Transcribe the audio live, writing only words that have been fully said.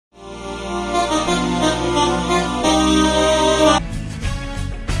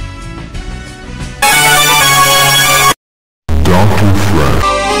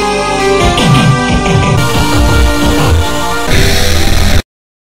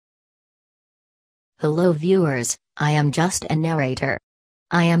Hello viewers, I am just a narrator.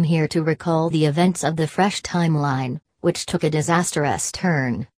 I am here to recall the events of the Fresh timeline, which took a disastrous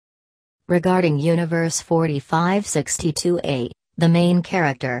turn. Regarding Universe 4562A, the main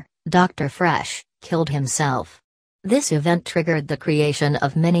character, Dr. Fresh, killed himself. This event triggered the creation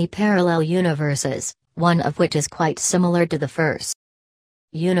of many parallel universes, one of which is quite similar to the first.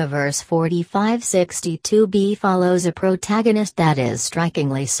 Universe 4562B follows a protagonist that is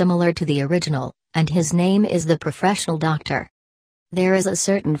strikingly similar to the original, and his name is the Professional Doctor. There is a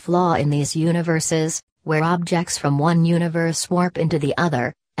certain flaw in these universes, where objects from one universe warp into the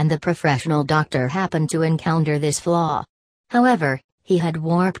other, and the Professional Doctor happened to encounter this flaw. However, he had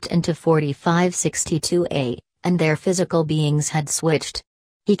warped into 4562A, and their physical beings had switched.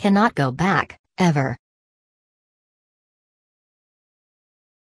 He cannot go back, ever.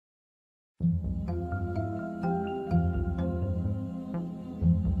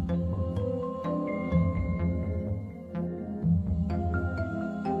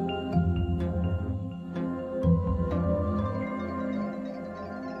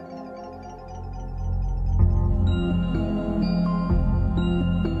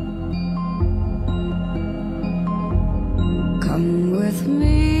 Come with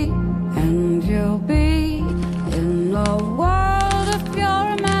me, and you'll be in the world of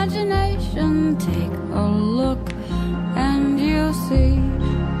your imagination. Take a look, and you'll see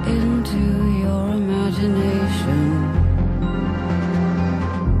into your imagination.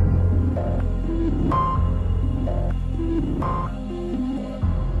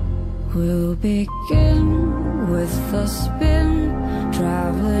 We'll begin with a spin,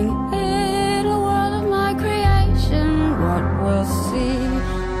 traveling in a world of my creation. What we'll see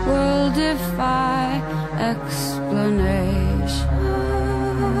will defy explanation.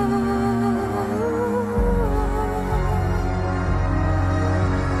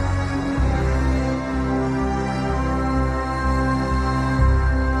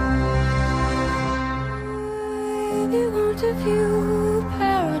 If you want to view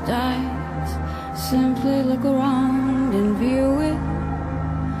paradise, simply look around and view it.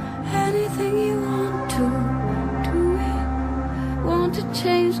 Anything you want to, do it. Want to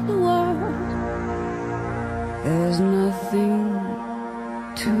change the world, there's nothing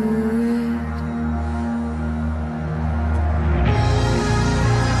to it.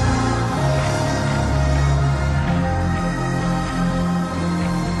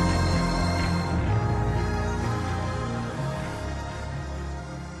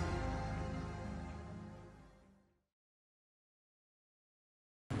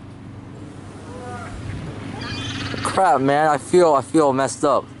 Crap, man, I feel messed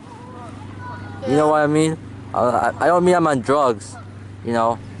up. You know what I mean? I don't mean I'm on drugs, you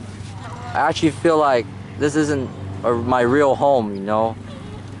know. I actually feel like this isn't my real home, you know.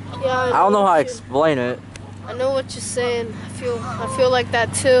 Yeah, I don't know how to explain it. I know what you're saying. I feel like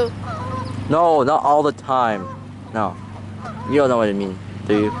that too. No, not all the time. No. You don't know what I mean,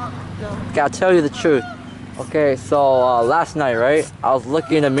 do you? No. Gotta tell you the truth. Okay, so last night, right? I was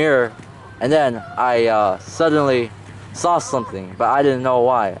looking in the mirror, and then I suddenly saw something, but I didn't know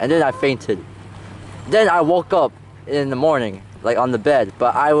why, and then I fainted. Then I woke up in the morning, like on the bed,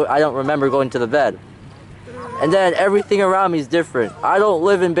 but I don't remember going to the bed. And then everything around me is different. I don't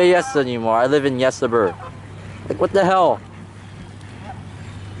live in Bayesa anymore. I live in Yesaber. Like, what the hell?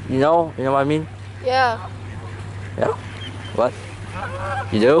 You know what I mean? Yeah. Yeah? What?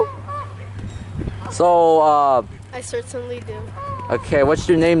 You do? So, I certainly do. okay, what's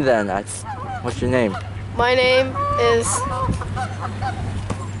your name then? What's your name? My name is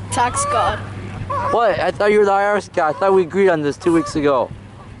Tax God. What? I thought you were the IRS guy. I thought we agreed on this 2 weeks ago.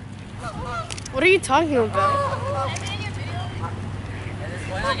 What are you talking about?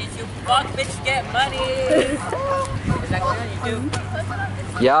 You fuck bitch, get money. Is that what you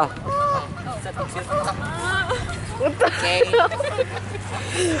do? Yeah? What the hell?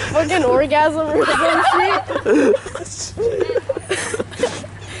 Fucking orgasm or some shit?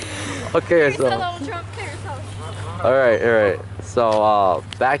 Okay, so... Alright. So,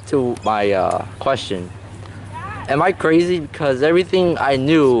 back to my question. Am I crazy? Because everything I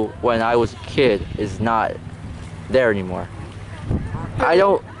knew when I was a kid is not there anymore. I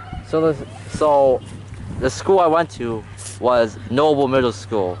don't... So the school I went to was Noble Middle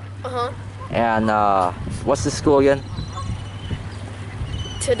School. Uh-huh. And, what's the school again?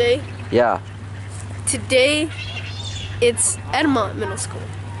 Today? Yeah. Today, it's Edmont Middle School.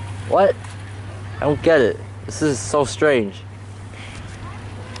 What? I don't get it. This is so strange.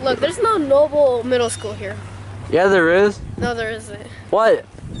 Look, there's no Noble Middle School here. Yeah, there is. No, there isn't. What?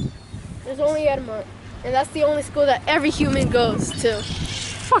 There's only Edmont. And that's the only school that every human goes to.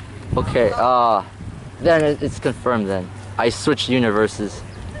 Okay, Then it's confirmed then. I switched universes.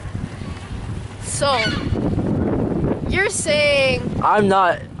 So, you're saying I'm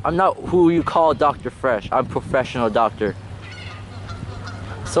not who you call Dr. Fresh. I'm professional doctor.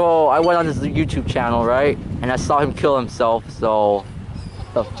 So I went on his YouTube channel, right? And I saw him kill himself, so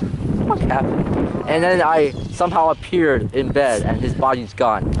the fuck happened? And then I somehow appeared in bed and his body's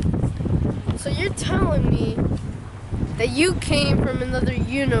gone. so you're telling me that you came from another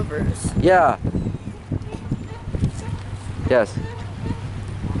universe. Yeah. Yes.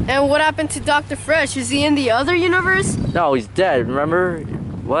 And what happened to Dr. Fresh? Is he in the other universe? No, he's dead, remember?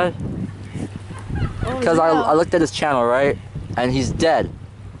 What? Oh, Because yeah. I looked at his channel, right? And he's dead.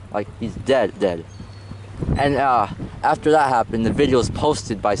 Like, he's dead. And after that happened, the video was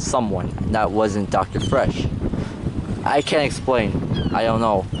posted by someone that wasn't Dr. Fresh. I can't explain. I don't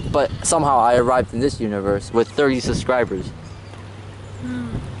know. But somehow I arrived in this universe with 30 subscribers.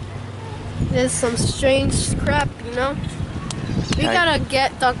 There's some strange crap, you know? We I- gotta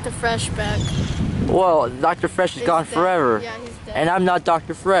get Dr. Fresh back. Well, Dr. Fresh is He's gone dead. forever. Yeah, he's dead. And I'm not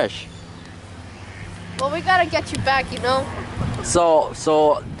Dr. Fresh. Well, we gotta get you back, you know?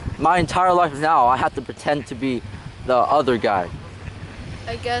 So my entire life now, I have to pretend to be the other guy.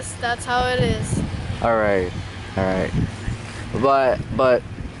 I guess that's how it is. All right.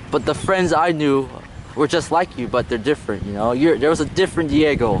 But the friends I knew were just like you, but they're different. You know, there was a different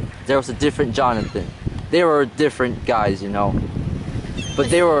Diego. There was a different Jonathan. They were different guys, you know. But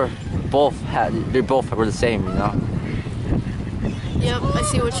they both were the same, you know. Yep, I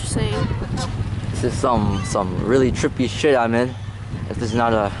see what you're saying. This is some really trippy shit I'm in. If this is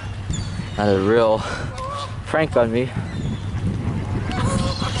not a real prank on me.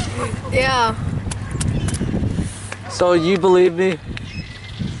 Yeah, So you believe me?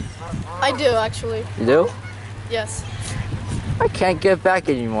 I do actually. You do? Yes. I can't get back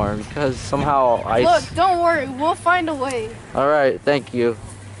anymore because somehow I. Look, don't worry, we'll find a way. All right, thank you.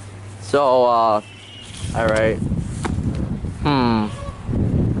 So, all right.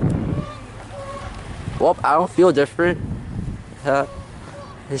 Well, I don't feel different.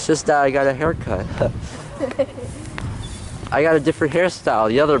 It's just that I got a haircut. I got a different hairstyle.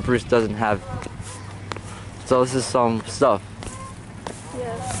 The other Bruce doesn't have. So this is some stuff.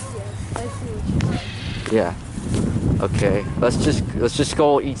 Yes, I see what you're saying. Yeah. Okay. Let's just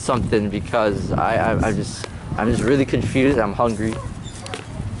go eat something because I'm just really confused. I'm hungry.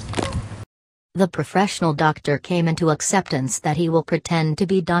 The professional doctor came into acceptance that he will pretend to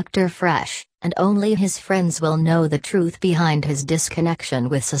be Dr. Fresh, and only his friends will know the truth behind his disconnection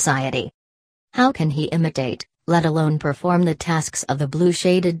with society. How can he imitate, let alone perform the tasks of the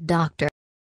blue-shaded doctor?